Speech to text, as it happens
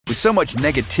With so much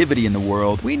negativity in the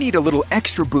world, we need a little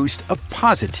extra boost of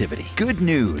positivity. Good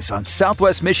news on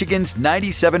Southwest Michigan's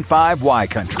 97.5 Y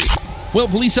Country. Well,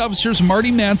 police officers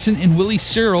Marty Madsen and Willie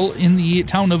Searle in the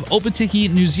town of Opotiki,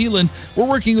 New Zealand, were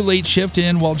working a late shift,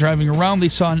 and while driving around, they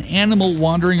saw an animal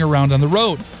wandering around on the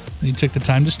road. They took the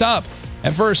time to stop.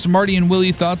 At first, Marty and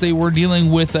Willie thought they were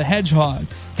dealing with a hedgehog,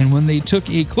 and when they took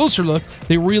a closer look,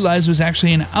 they realized it was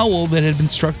actually an owl that had been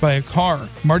struck by a car.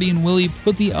 Marty and Willie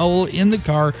put the owl in the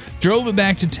car, drove it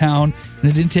back to town, and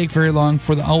it didn't take very long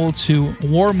for the owl to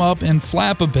warm up and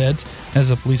flap a bit, as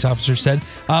a police officer said.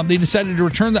 They decided to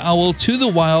return the owl to the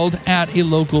wild at a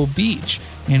local beach.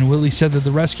 And Willie said that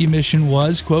the rescue mission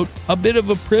was, quote, a bit of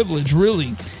a privilege,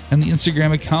 really. And the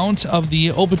Instagram account of the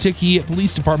Opotiki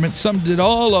Police Department summed it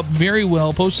all up very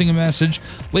well, posting a message: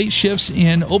 late shifts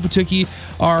in Opotiki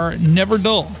are never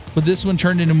dull, but this one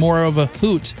turned into more of a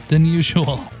hoot than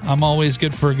usual. I'm always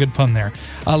good for a good pun there.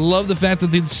 I love the fact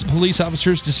that these police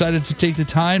officers decided to take the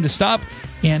time to stop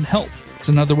and help. It's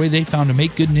another way they found to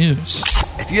make good news.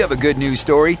 If you have a good news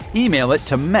story, email it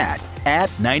to Matt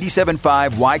at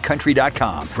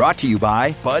 975ycountry.com. Brought to you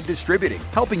by Bud Distributing,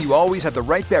 helping you always have the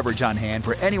right beverage on hand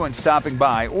for anyone stopping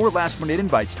by or last-minute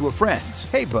invites to a friend's.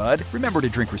 Hey, Bud, remember to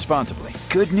drink responsibly.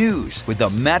 Good news with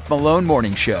the Matt Malone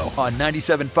Morning Show on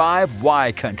 97.5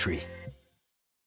 Y Country.